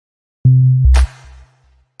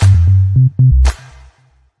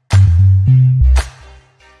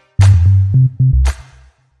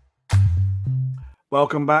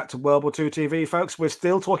Welcome back to World War II TV, folks. We're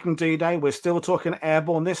still talking D-Day. We're still talking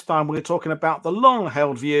airborne. This time we're talking about the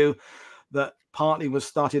long-held view that partly was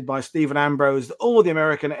started by Stephen Ambrose, that all the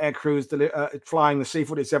American air crews flying the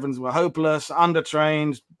C-47s were hopeless,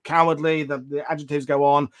 undertrained, cowardly. The adjectives go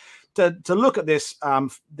on. To look at this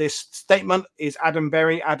this statement is Adam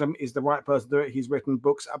Berry. Adam is the right person to do it. He's written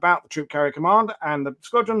books about the Troop Carrier Command and the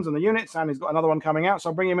squadrons and the units, and he's got another one coming out.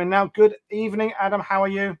 So I'll bring him in now. Good evening, Adam. How are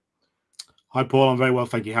you? Hi, Paul. I'm very well,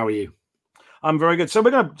 thank you. How are you? I'm very good. So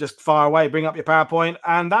we're going to just fire away, bring up your PowerPoint,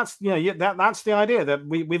 and that's that's the idea that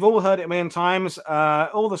we've all heard it a million times.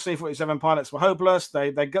 All the C-47 pilots were hopeless.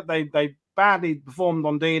 They badly performed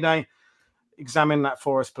on D-Day. Examine that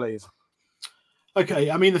for us, please.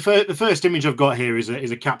 Okay. I mean, the first image I've got here is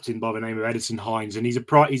a captain by the name of Edison Hines, and he's a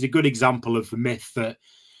good example of the myth that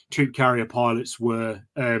troop carrier pilots were.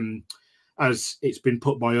 As it's been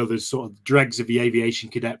put by others, sort of dregs of the aviation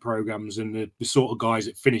cadet programs and the sort of guys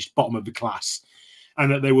that finished bottom of the class,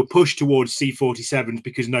 and that they were pushed towards C-47s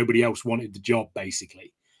because nobody else wanted the job,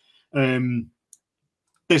 basically.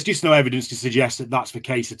 There's just no evidence to suggest that that's the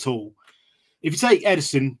case at all. If you take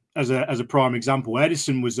Edison as a prime example,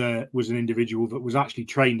 Edison was an individual that was actually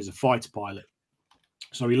trained as a fighter pilot.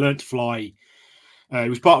 So he learned to fly. He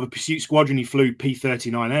was part of a pursuit squadron. He flew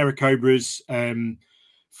P-39 Airacobras.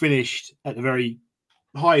 Finished at the very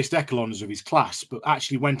highest echelons of his class, but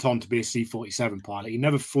actually went on to be a C-47 pilot. He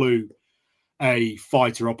never flew a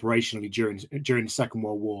fighter operationally during the Second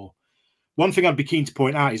World War. One thing I'd be keen to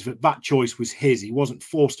point out is that choice was his. He wasn't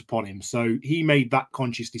forced upon him, so he made that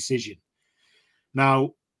conscious decision.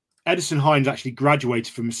 Now, Edison Hines actually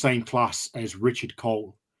graduated from the same class as Richard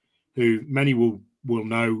Cole, who many will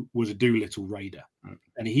know was a Doolittle Raider,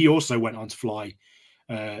 and he also went on to fly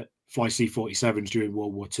C-47s during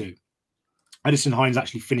World War II. Edison Hines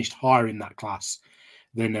actually finished higher in that class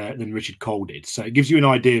than Richard Cole did. So it gives you an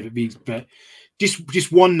idea that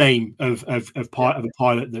just one name of a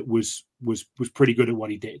pilot that was pretty good at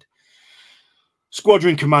what he did.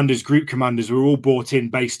 Squadron commanders, group commanders were all brought in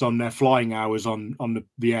based on their flying hours on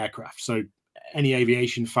the aircraft. So any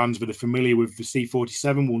aviation fans that are familiar with the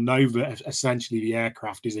C-47 will know that essentially the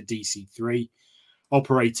aircraft is a DC-3.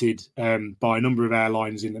 Operated by a number of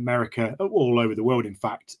airlines in America, all over the world, in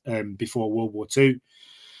fact, before World War II.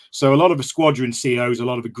 So a lot of the squadron COs, a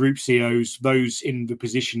lot of the group COs, those in the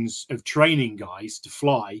positions of training guys to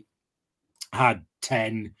fly, had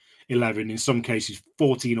 10, 11, in some cases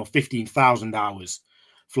 14 or 15,000 hours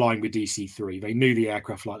flying with DC-3. They knew the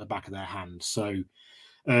aircraft like the back of their hand. So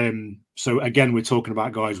again, we're talking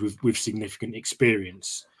about guys with significant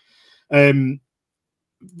experience.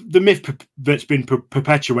 The myth that's been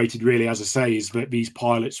perpetuated, really, as I say, is that these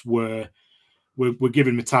pilots were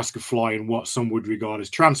given the task of flying what some would regard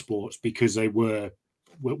as transports because they were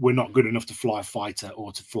not good enough to fly a fighter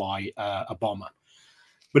or to fly a bomber.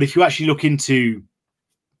 But if you actually look into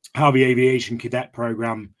how the aviation cadet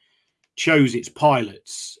program chose its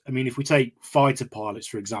pilots, I mean, if we take fighter pilots,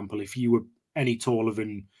 for example, if you were any taller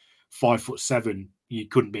than 5'7", you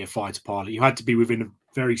couldn't be a fighter pilot. You had to be within a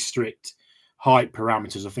very strict height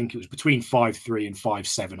parameters. I think it was between 5'3" and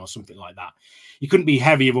 5'7" or something like that. You couldn't be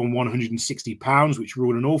heavier than 160 pounds, which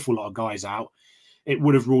ruled an awful lot of guys out. It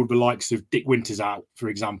would have ruled the likes of Dick Winters out, for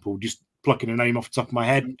example, just plucking a name off the top of my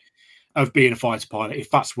head, of being a fighter pilot,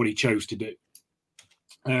 if that's what he chose to do.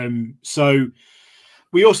 So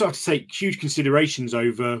we also have to take huge considerations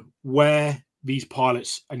over where these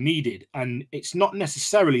pilots are needed. And it's not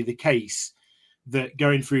necessarily the case that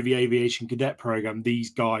going through the aviation cadet program,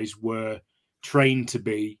 these guys were trained to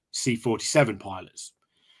be C-47 pilots.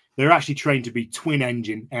 They're actually trained to be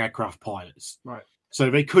twin-engine aircraft pilots. Right.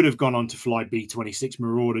 So they could have gone on to fly B-26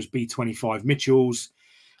 Marauders, B-25 Mitchells,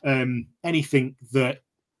 anything that,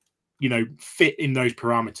 fit in those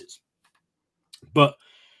parameters. But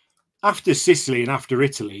after Sicily and after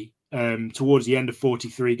Italy, towards the end of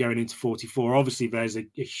 43, going into 44, obviously there's a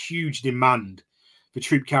huge demand for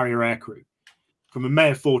troop carrier aircrew. From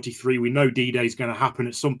May of 43, we know D-Day is going to happen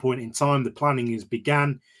at some point in time. The planning has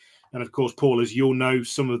began, and of course, Paul, as you'll know,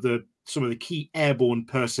 some of the key airborne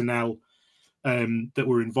personnel that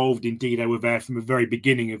were involved in D-Day were there from the very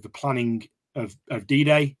beginning of the planning of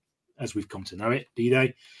D-Day, as we've come to know it,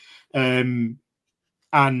 D-Day, and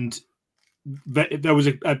there was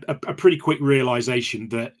a pretty quick realization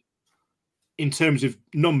that, in terms of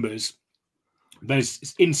numbers,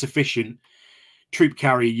 there's insufficient troop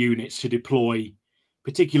carrier units to deploy,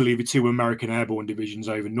 particularly the two American Airborne Divisions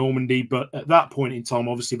over Normandy. But at that point in time,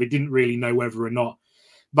 obviously, they didn't really know whether or not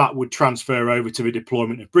that would transfer over to the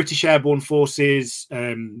deployment of British airborne forces,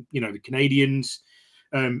 the Canadians.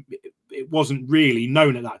 It wasn't really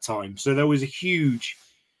known at that time. So there was a huge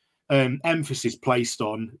emphasis placed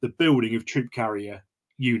on the building of troop carrier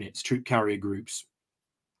units, troop carrier groups.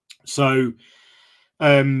 So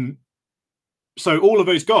all of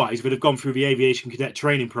those guys that have gone through the aviation cadet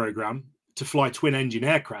training program to fly twin engine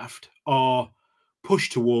aircraft are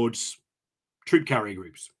pushed towards troop carrier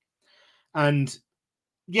groups. And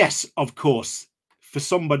yes, of course, for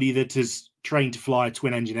somebody that has trained to fly a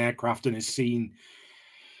twin engine aircraft and has seen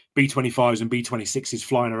B-25s and B-26s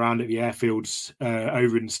flying around at the airfields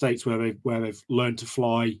over in the States where they've learned to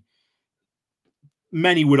fly,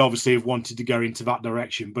 many would obviously have wanted to go into that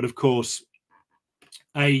direction. But of course,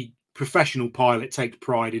 a professional pilot takes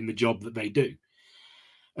pride in the job that they do.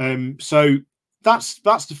 So that's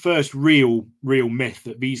the first real myth,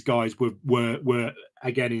 that these guys were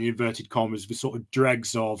again, in inverted commas, the sort of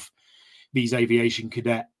dregs of these aviation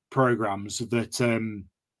cadet programs that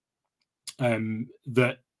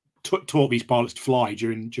taught these pilots to fly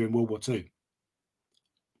during World War II.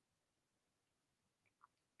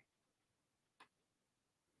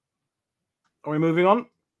 Are we moving on?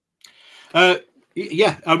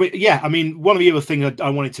 Yeah. I mean, one of the other things I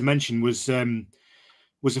wanted to mention was the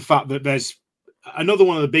fact that there's another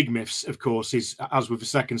one of the big myths, of course, is, as with the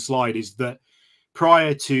second slide, is that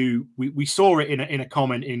prior to, we saw it in a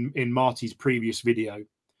comment in Marty's previous video,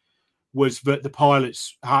 was that the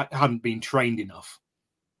pilots hadn't been trained enough.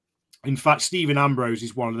 In fact, Stephen Ambrose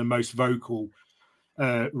is one of the most vocal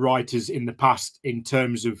writers in the past in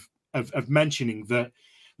terms of mentioning that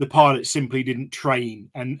the pilots simply didn't train.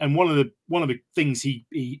 And one of the things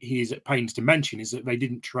he is at pains to mention is that they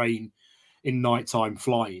didn't train in nighttime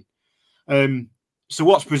flying. So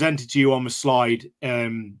what's presented to you on the slide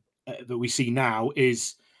that we see now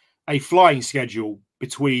is a flying schedule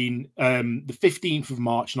between the 15th of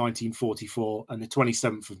March 1944 and the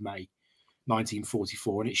 27th of May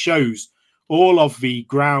 1944, and it shows all of the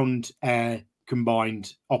ground air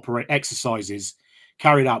combined exercises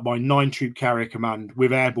carried out by 9 Troop Carrier Command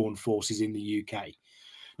with airborne forces in the UK.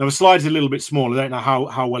 Now the slide's a little bit small. I don't know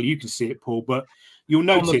how well you can see it, Paul, but you'll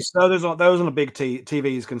notice those on the big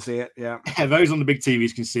TVs can see it. Yeah, those on the big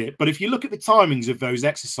TVs can see it. But if you look at the timings of those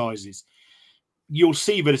exercises, you'll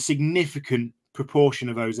see that a significant proportion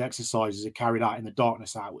of those exercises are carried out in the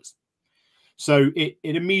darkness hours. So it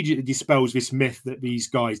immediately dispels this myth that these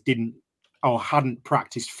guys didn't or hadn't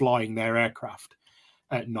practiced flying their aircraft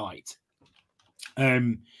at night.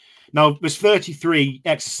 Now, there's 33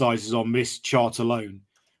 exercises on this chart alone.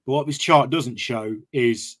 But what this chart doesn't show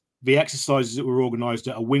is the exercises that were organised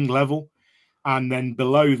at a wing level, and then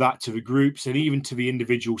below that to the groups and even to the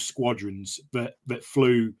individual squadrons that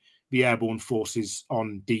flew the airborne forces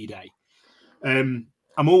on D-Day. I'm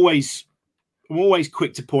always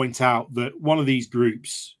quick to point out that one of these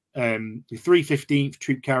groups, the 315th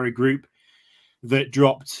Troop Carrier Group, that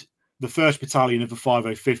dropped the 1st Battalion of the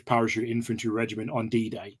 505th Parachute Infantry Regiment on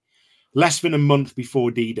D-Day, less than a month before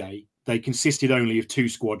D-Day, they consisted only of 2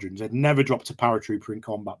 squadrons. They'd never dropped a paratrooper in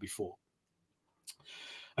combat before.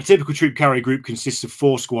 A typical troop carrier group consists of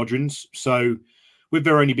 4 squadrons. So with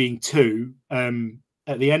there only being 2,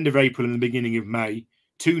 at the end of April and the beginning of May,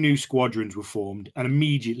 2 new squadrons were formed, and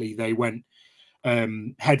immediately they went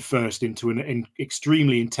headfirst into an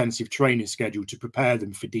extremely intensive training schedule to prepare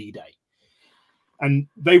them for D-Day. And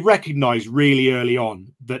they recognized really early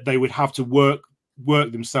on that they would have to work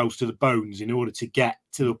themselves to the bones in order to get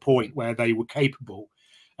to the point where they were capable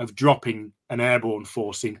of dropping an airborne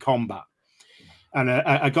force in combat. And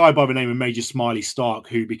a guy by the name of Major Smiley Stark,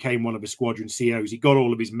 who became one of the squadron CEOs, he got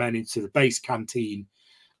all of his men into the base canteen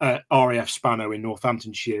at RAF Spano in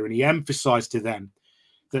Northamptonshire, and he emphasized to them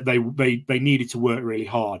that they needed to work really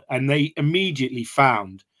hard. And they immediately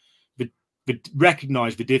found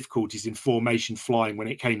recognized the difficulties in formation flying when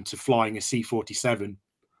it came to flying a C-47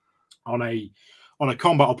 on a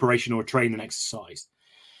combat operation or a training exercise.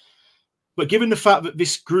 But given the fact that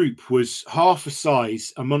this group was half the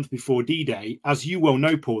size a month before D-Day, as you well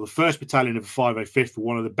know, Paul, the 1st Battalion of the 505th were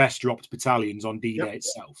one of the best dropped battalions on D-Day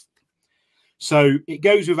itself. So it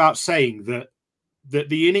goes without saying that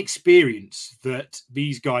the inexperience that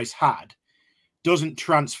these guys had doesn't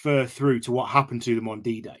transfer through to what happened to them on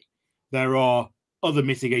D-Day. There are other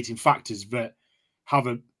mitigating factors that have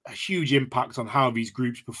a huge impact on how these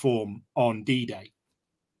groups perform on D-Day.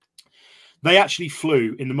 They actually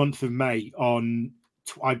flew in the month of May on,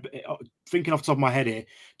 thinking off the top of my head here,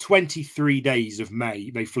 23 days of May.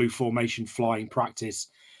 They flew formation flying practice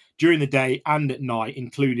during the day and at night,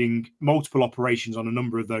 including multiple operations on a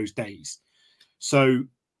number of those days. So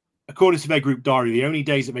according to their group diary, the only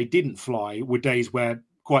days that they didn't fly were days where,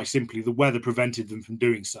 quite simply, the weather prevented them from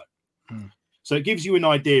doing so. So it gives you an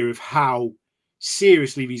idea of how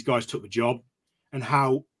seriously these guys took the job and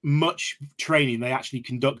how much training they actually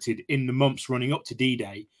conducted in the months running up to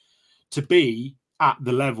D-Day to be at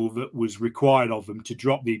the level that was required of them to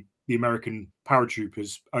drop the American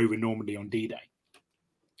paratroopers over Normandy on D-Day.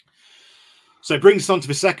 So it brings us on to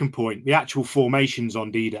the second point, the actual formations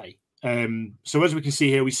on D-Day. So as we can see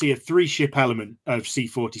here, we see a 3-ship element of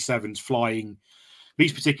C-47s flying.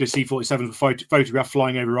 These particular C-47s were photographed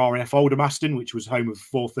flying over RAF Aldermaston, which was home of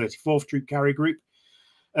 434th Troop Carrier Group.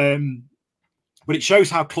 But it shows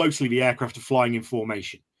how closely the aircraft are flying in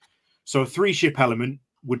formation. So a 3-ship element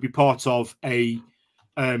would be part of a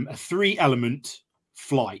 3-element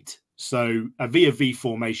flight. So a V of V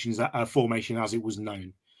formation as it was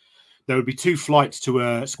known. There would be 2 flights to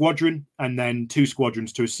a squadron and then 2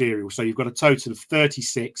 squadrons to a serial. So you've got a total of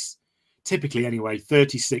 36, typically anyway,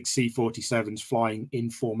 36 C-47s flying in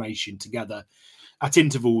formation together at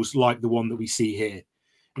intervals like the one that we see here.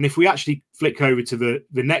 And if we actually flick over to the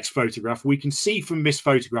next photograph, we can see from this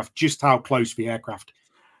photograph just how close the aircraft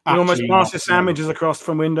you almost pass your sandwiches across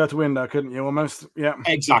from window to window, couldn't you? Almost, yeah.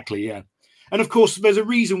 Exactly, yeah. And of course, there's a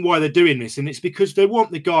reason why they're doing this, and it's because they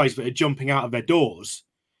want the guys that are jumping out of their doors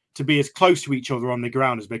to be as close to each other on the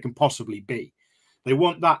ground as they can possibly be. They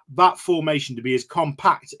want that formation to be as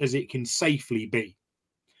compact as it can safely be.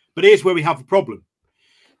 But here's where we have a problem,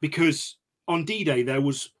 because on D-Day there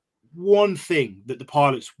was one thing that the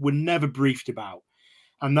pilots were never briefed about,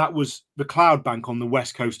 and that was the cloud bank on the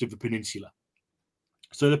west coast of the peninsula.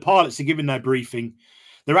 So the pilots are given their briefing.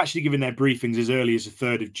 They're actually given their briefings as early as the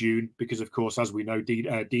 3rd of June, because, of course, as we know,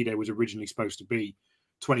 D-Day was originally supposed to be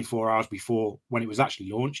 24 hours before when it was actually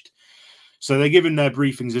launched. So they're given their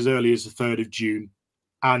briefings as early as the 3rd of June,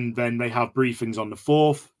 and then they have briefings on the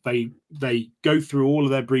 4th. They go through all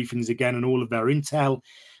of their briefings again and all of their intel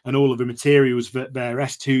and all of the materials that their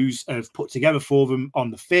S2s have put together for them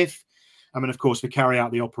on the 5th. And then, of course, they carry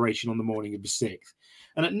out the operation on the morning of the 6th.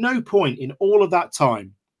 And at no point in all of that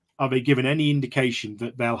time are they given any indication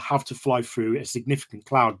that they'll have to fly through a significant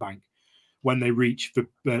cloud bank when they reach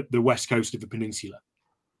the west coast of the peninsula.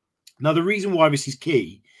 Now, the reason why this is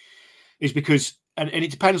key is because, and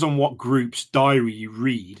it depends on what group's diary you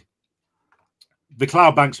read, the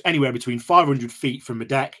cloud bank's anywhere between 500 feet from the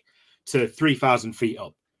deck to 3,000 feet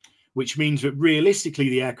up, which means that realistically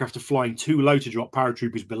the aircraft are flying too low to drop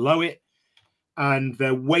paratroopers below it, and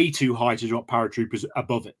they're way too high to drop paratroopers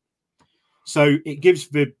above it. So it gives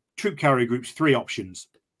the troop carrier groups 3 options.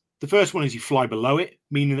 The first one is you fly below it,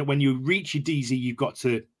 meaning that when you reach your DZ, you've got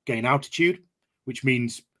to gain altitude, which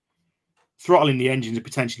means throttling the engines and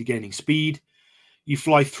potentially gaining speed. You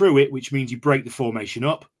fly through it, which means you break the formation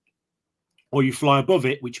up, or you fly above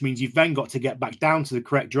it, which means you've then got to get back down to the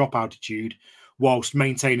correct drop altitude whilst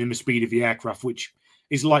maintaining the speed of the aircraft, which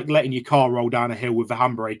is like letting your car roll down a hill with the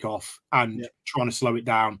handbrake off and trying to slow it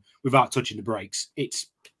down without touching the brakes. It's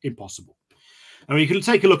impossible. I mean, you can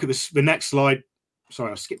take a look at the next slide. Sorry,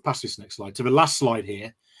 I'll skip past this next slide to the last slide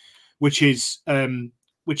here, which is a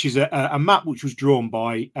map which was drawn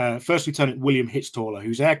by First Lieutenant William Hitztaller,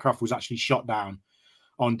 whose aircraft was actually shot down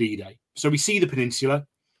on D-Day. So we see the peninsula,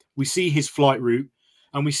 we see his flight route,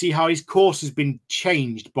 and we see how his course has been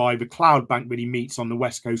changed by the cloud bank that he meets on the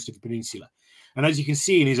west coast of the peninsula. And as you can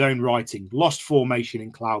see in his own writing, lost formation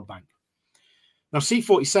in cloud bank. Now,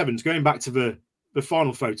 C-47s, going back to the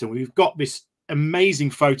final photo, we've got this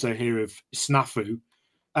amazing photo here of Snafu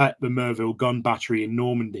at the Merville gun battery in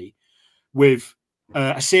Normandy with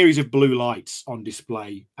a series of blue lights on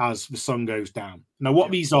display as the sun goes down. Now,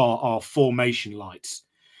 what these are formation lights.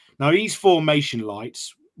 Now, these formation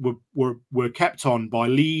lights were kept on by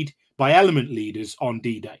element leaders on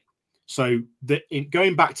D-Day. So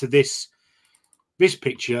going back to this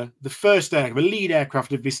picture, the lead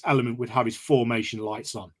aircraft of this element would have his formation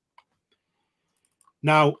lights on.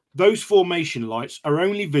 Now, those formation lights are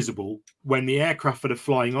only visible when the aircraft that are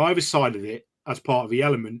flying either side of it as part of the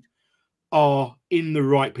element are in the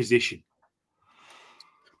right position.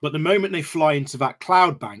 But the moment they fly into that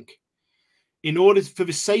cloud bank, in order for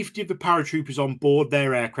the safety of the paratroopers on board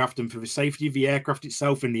their aircraft and for the safety of the aircraft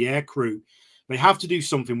itself and the air crew, they have to do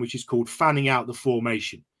something which is called fanning out the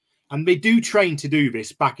formation. And they do train to do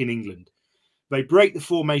this back in England. They break the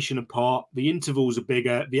formation apart, the intervals are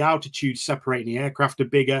bigger, the altitudes separating the aircraft are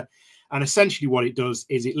bigger, and essentially what it does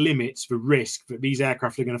is it limits the risk that these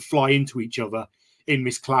aircraft are going to fly into each other in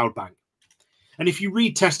this cloud bank. And if you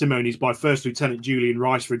read testimonies by First Lieutenant Julian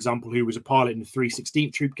Rice, for example, who was a pilot in the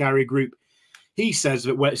 316th Troop Carrier Group, He says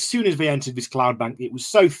that as soon as they entered this cloud bank, it was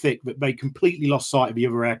so thick that they completely lost sight of the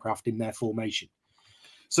other aircraft in their formation.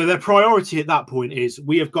 So their priority at that point is,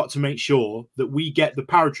 we have got to make sure that we get the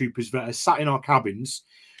paratroopers that are sat in our cabins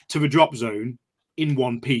to the drop zone in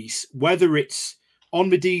one piece, whether it's on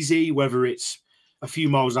the DZ, whether it's a few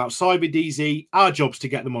miles outside the DZ. Our job's to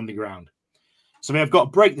get them on the ground. So they have got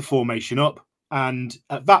to break the formation up. And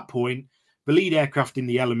at that point, the lead aircraft in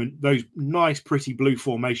the element, those nice, pretty blue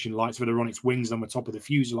formation lights that are on its wings on the top of the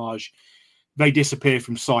fuselage, they disappear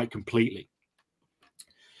from sight completely.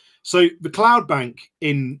 So the cloud bank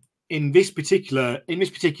in this particular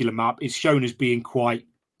map is shown as being quite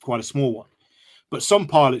a small one. But some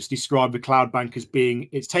pilots describe the cloud bank as being,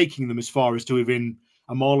 it's taking them as far as to within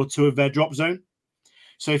a mile or two of their drop zone.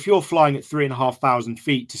 So if you're flying at 3,500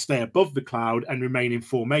 feet to stay above the cloud and remain in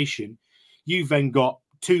formation, you've then got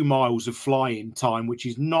 2 miles of flying time, which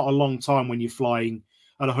is not a long time when you're flying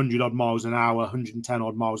at 100 odd miles an hour, 110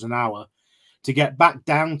 odd miles an hour, to get back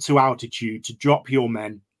down to altitude to drop your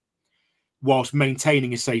men whilst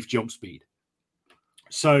maintaining a safe jump speed.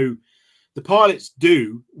 So the pilots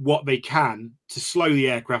do what they can to slow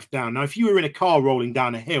the aircraft down. Now, if you were in a car rolling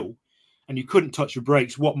down a hill and you couldn't touch the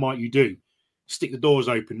brakes, what might you do? Stick the doors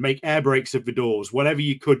open, make air brakes of the doors, whatever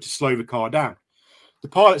you could to slow the car down. The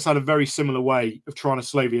pilots had a very similar way of trying to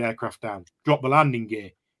slow the aircraft down. Drop the landing gear,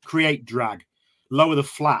 create drag, lower the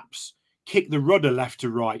flaps, kick the rudder left to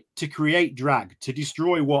right to create drag, to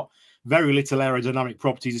destroy what very little aerodynamic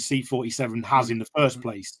properties a C-47 has in the first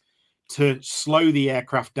place, to slow the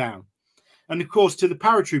aircraft down. And of course, to the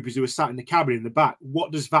paratroopers who are sat in the cabin in the back,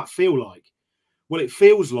 what does that feel like? Well, it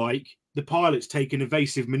feels like the pilots taking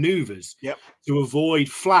evasive maneuvers to avoid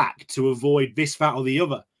flak, to avoid this, that, or the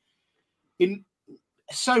other. In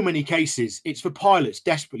so many cases, it's the pilots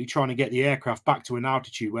desperately trying to get the aircraft back to an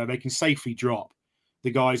altitude where they can safely drop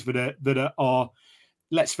the guys that are,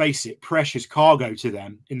 let's face it, precious cargo to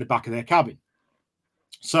them in the back of their cabin.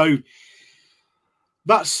 So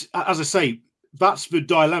that's, as I say, that's the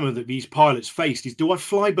dilemma that these pilots faced, is, do I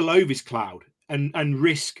fly below this cloud and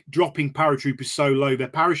risk dropping paratroopers so low their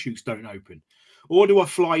parachutes don't open? Or do I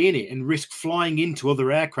fly in it and risk flying into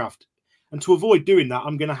other aircraft? And to avoid doing that,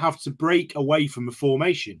 I'm going to have to break away from the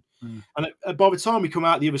formation. And by the time we come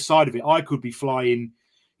out the other side of it, I could be flying,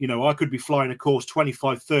 a course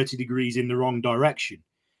 25, 30 degrees in the wrong direction.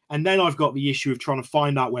 And then I've got the issue of trying to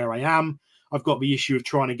find out where I am. I've got the issue of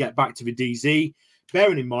trying to get back to the DZ.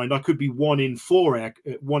 Bearing in mind, I could be only one in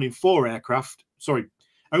four aircraft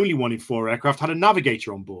had a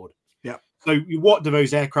navigator on board. Yeah. So what do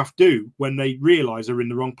those aircraft do when they realise they're in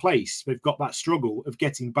the wrong place? They've got that struggle of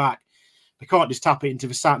getting back. They can't just tap it into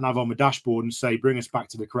the sat nav on the dashboard and say, bring us back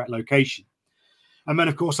to the correct location. And then,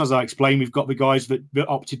 of course, as I explained, we've got the guys that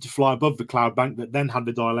opted to fly above the cloud bank that then had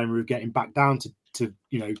the dilemma of getting back down to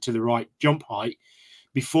the right jump height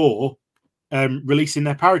before releasing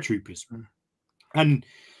their paratroopers. And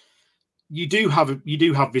you do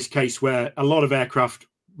have this case where a lot of aircraft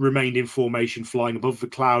remained in formation flying above the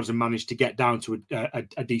clouds and managed to get down to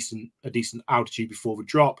a decent altitude before the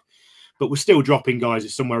drop. But we're still dropping guys at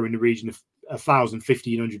somewhere in the region of 1,000,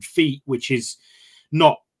 1,500 feet, which is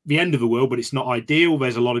not the end of the world, but it's not ideal.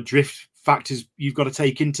 There's a lot of drift factors you've got to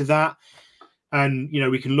take into that. And,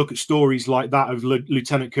 we can look at stories like that of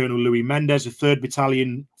Lieutenant Colonel Louis Mendez, a 3rd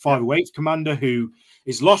Battalion 508 commander who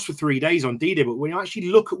is lost for 3 days on D-Day. But when you actually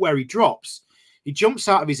look at where he drops, he jumps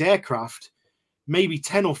out of his aircraft maybe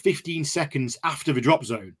 10 or 15 seconds after the drop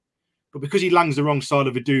zone. But because he lands the wrong side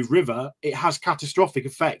of the Douve River, it has catastrophic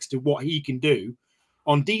effects to what he can do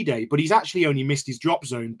on D-Day. But he's actually only missed his drop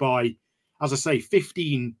zone by, as I say,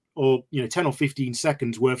 10 or 15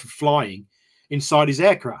 seconds worth of flying inside his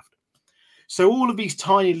aircraft. So all of these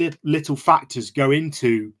tiny little factors go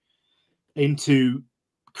into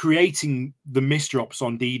creating the misdrops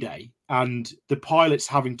on D-Day and the pilots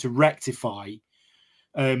having to rectify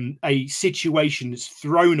a situation that's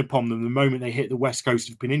thrown upon them the moment they hit the west coast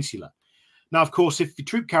of Peninsula. Now, of course, if the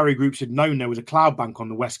troop carrier groups had known there was a cloud bank on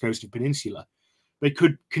the west coast of Peninsula, they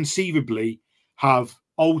could conceivably have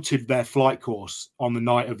altered their flight course on the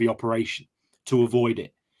night of the operation to avoid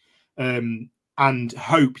it, and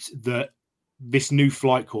hoped that this new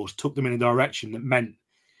flight course took them in a direction that meant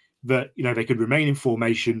that they could remain in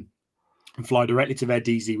formation and fly directly to their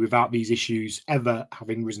DZ without these issues ever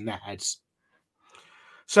having risen their heads.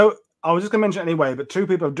 So I was just going to mention anyway, but two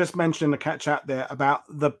people have just mentioned in the cat chat there about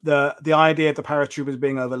the idea of the paratroopers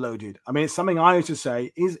being overloaded. I mean, it's something I used to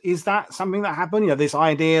say. Is that something that happened? This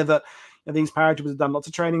idea that these paratroopers have done lots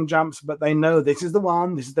of training jumps, but they know this is the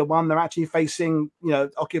one they're actually facing,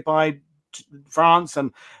 occupied France,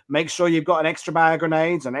 and make sure you've got an extra bag of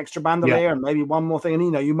grenades, an extra bandolier, and maybe one more thing.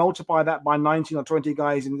 And you multiply that by 19 or 20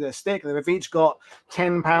 guys in their stick. They've each got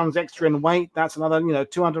 10 pounds extra in weight. That's another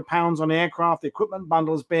 200 pounds on the aircraft. The equipment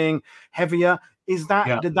bundles being heavier. Did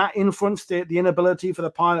that influence the inability for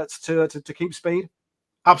the pilots to keep speed?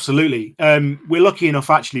 Absolutely. We're lucky enough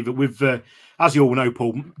actually that with as you all know,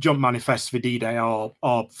 Paul, jump manifests for D-Day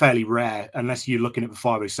are fairly rare unless you're looking at the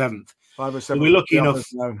 507th. 507. We're lucky enough.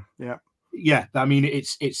 Yeah. I mean,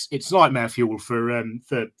 it's nightmare fuel for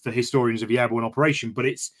historians of the airborne operation, but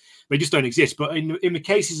they just don't exist. But in the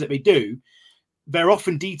cases that they do, they're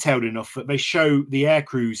often detailed enough that they show the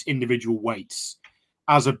aircrew's individual weights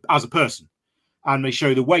as a person. And they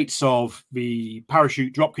show the weights of the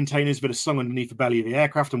parachute drop containers that are slung underneath the belly of the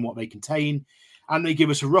aircraft and what they contain. And they give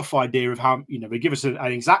us a rough idea of how, they give us an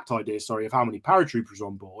exact idea, of how many paratroopers are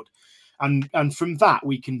on board. And from that,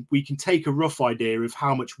 we can take a rough idea of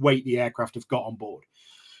how much weight the aircraft have got on board.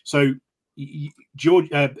 So George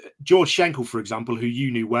Schenkel, for example, who you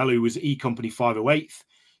knew well, who was E Company 508th,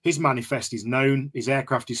 his manifest is known. His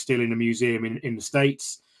aircraft is still in a museum in the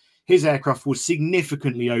States. His aircraft was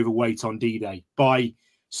significantly overweight on D-Day by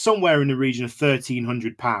somewhere in the region of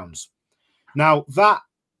 1,300 pounds. Now, that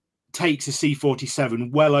takes a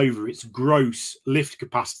C-47 well over its gross lift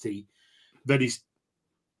capacity that is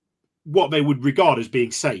what they would regard as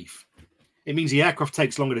being safe. It means the aircraft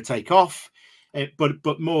takes longer to take off,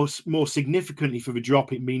 but more significantly for the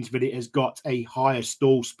drop, it means that it has got a higher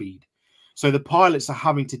stall speed. So the pilots are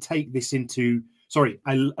having to take this into...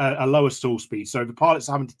 a lower stall speed. So the pilots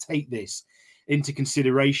are having to take this into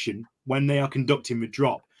consideration when they are conducting the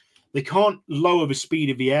drop. They can't lower the speed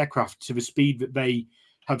of the aircraft to the speed that they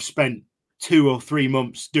have spent 2 or 3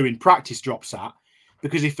 months doing practice drops at,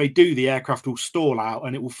 because if they do, the aircraft will stall out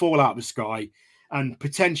and it will fall out of the sky, and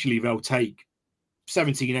potentially they'll take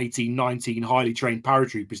 17, 18, 19 highly trained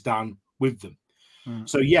paratroopers down with them.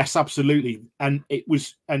 So yes, absolutely. And it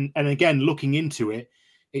was, and again, looking into it,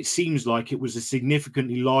 it seems like it was a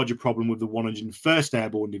significantly larger problem with the 101st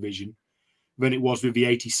Airborne Division than it was with the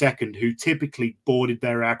 82nd, who typically boarded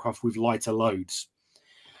their aircraft with lighter loads.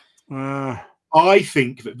 I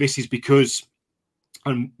think that this is because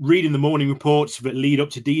I'm reading the morning reports that lead up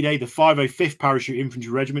to D-Day, the 505th Parachute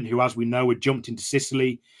Infantry Regiment, who, as we know, had jumped into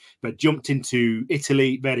Sicily, but jumped into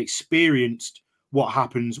Italy, they'd experienced what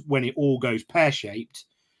happens when it all goes pear-shaped,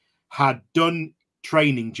 had done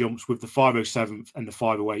training jumps with the 507th and the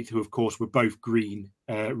 508th, who of course were both green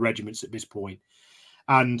regiments at this point.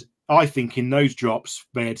 And I think in those drops,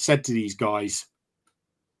 they had said to these guys,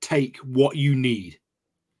 take what you need.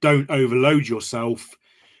 Don't overload yourself,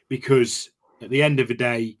 because at the end of the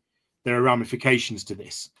day, there are ramifications to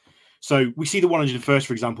this. So we see the 101st,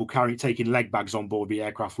 for example, taking leg bags on board the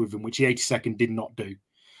aircraft with them, which the 82nd did not do.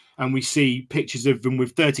 And we see pictures of them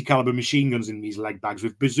with 30 caliber machine guns in these leg bags,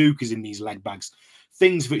 with bazookas in these leg bags,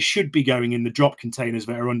 things that should be going in the drop containers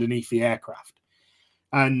that are underneath the aircraft.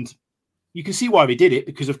 And you can see why they did it,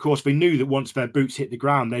 because of course they knew that once their boots hit the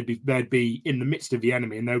ground, they'd be in the midst of the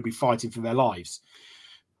enemy and they would be fighting for their lives.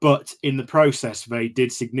 But in the process, they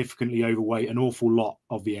did significantly overweight an awful lot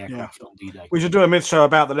of the aircraft on D-Day. We should do a myth show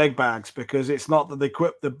about the leg bags, because it's not that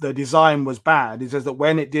the design was bad. It says that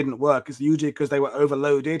when it didn't work, it's usually because they were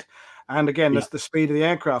overloaded. And again, that's the speed of the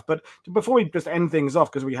aircraft. But before we just end things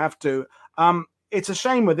off, because we have to, it's a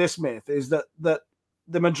shame with this myth is that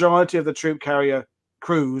the majority of the troop carrier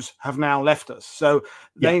crews have now left us. So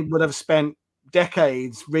they would have spent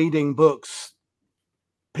decades reading books,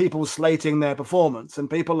 people slating their performance, and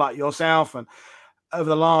people like yourself, and over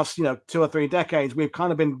the last 2 or 3 decades, we've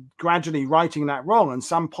kind of been gradually righting that wrong. And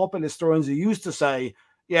some popular historians who used to say,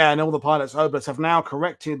 and all the pilots oblats have now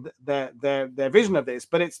corrected their vision of this,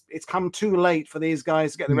 but it's come too late for these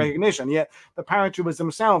guys to get the recognition. Yet the paratroopers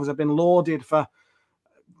themselves have been lauded for,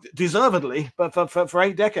 deservedly, but for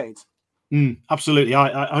 8 decades. Absolutely,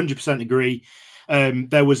 I 100% agree.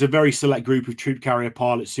 There was a very select group of troop carrier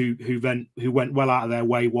pilots who went well out of their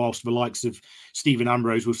way, whilst the likes of Stephen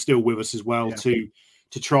Ambrose was still with us as well, to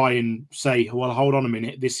try and say, well, hold on a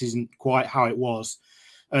minute, this isn't quite how it was.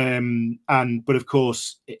 But of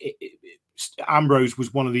course, Ambrose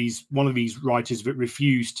was one of these writers that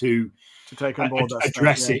refused to take on board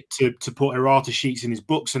address it, to put errata sheets in his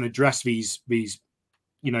books and address these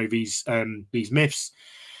myths.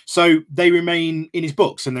 So they remain in his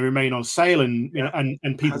books and they remain on sale, and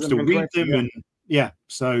and people still read them.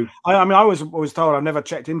 So I was always told, I've never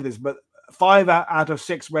checked into this, but 5 out of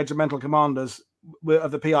 6 regimental commanders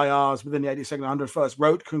of the PIRs within the 82nd and 101st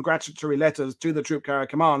wrote congratulatory letters to the Troop Carrier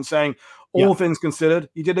Command saying, all things considered,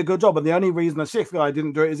 you did a good job. And the only reason the 6th guy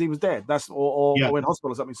didn't do it is he was dead. Or in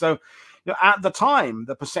hospital or something. So, at the time,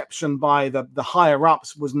 the perception by the higher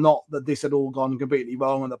ups was not that this had all gone completely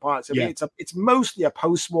wrong and the pilots. It's mostly a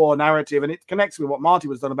post-war narrative, and it connects with what Marty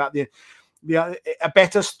was done about a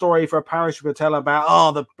better story for a paratrooper to tell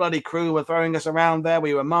about, the bloody crew were throwing us around there.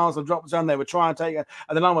 We were miles of drop zone. They were trying to take it,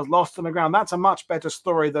 and then I was lost on the ground. That's a much better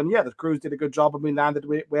story than, the crews did a good job and we landed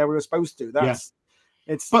where we were supposed to. We're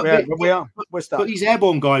stuck. But these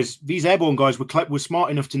airborne guys were smart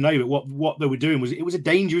enough to know that what they were doing was a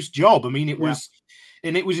dangerous job. I mean, it was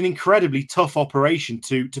an incredibly tough operation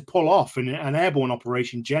to pull off, and an airborne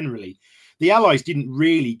operation generally. The Allies didn't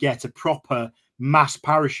really get a proper mass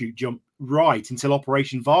parachute jump right until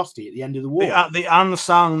Operation Varsity at the end of the war. The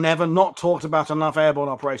unsung, never not talked about enough airborne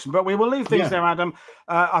operation. But we will leave things there, Adam.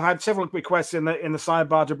 I've had several requests in the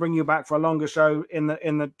sidebar to bring you back for a longer show in the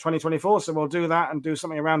 2024. So we'll do that and do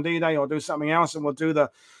something around D-Day or do something else, and we'll do the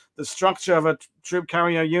structure of a troop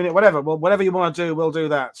carrier unit, whatever. Well, whatever you want to do, we'll do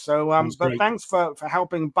that. So, but thanks for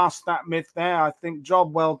helping bust that myth there. I think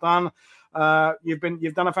job well done.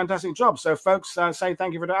 You've done a fantastic job. So, folks, say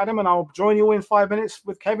thank you for that, Adam, and I'll join you in 5 minutes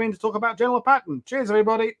with Kevin to talk about General Patton. Cheers,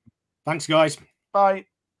 everybody. Thanks, guys. Bye.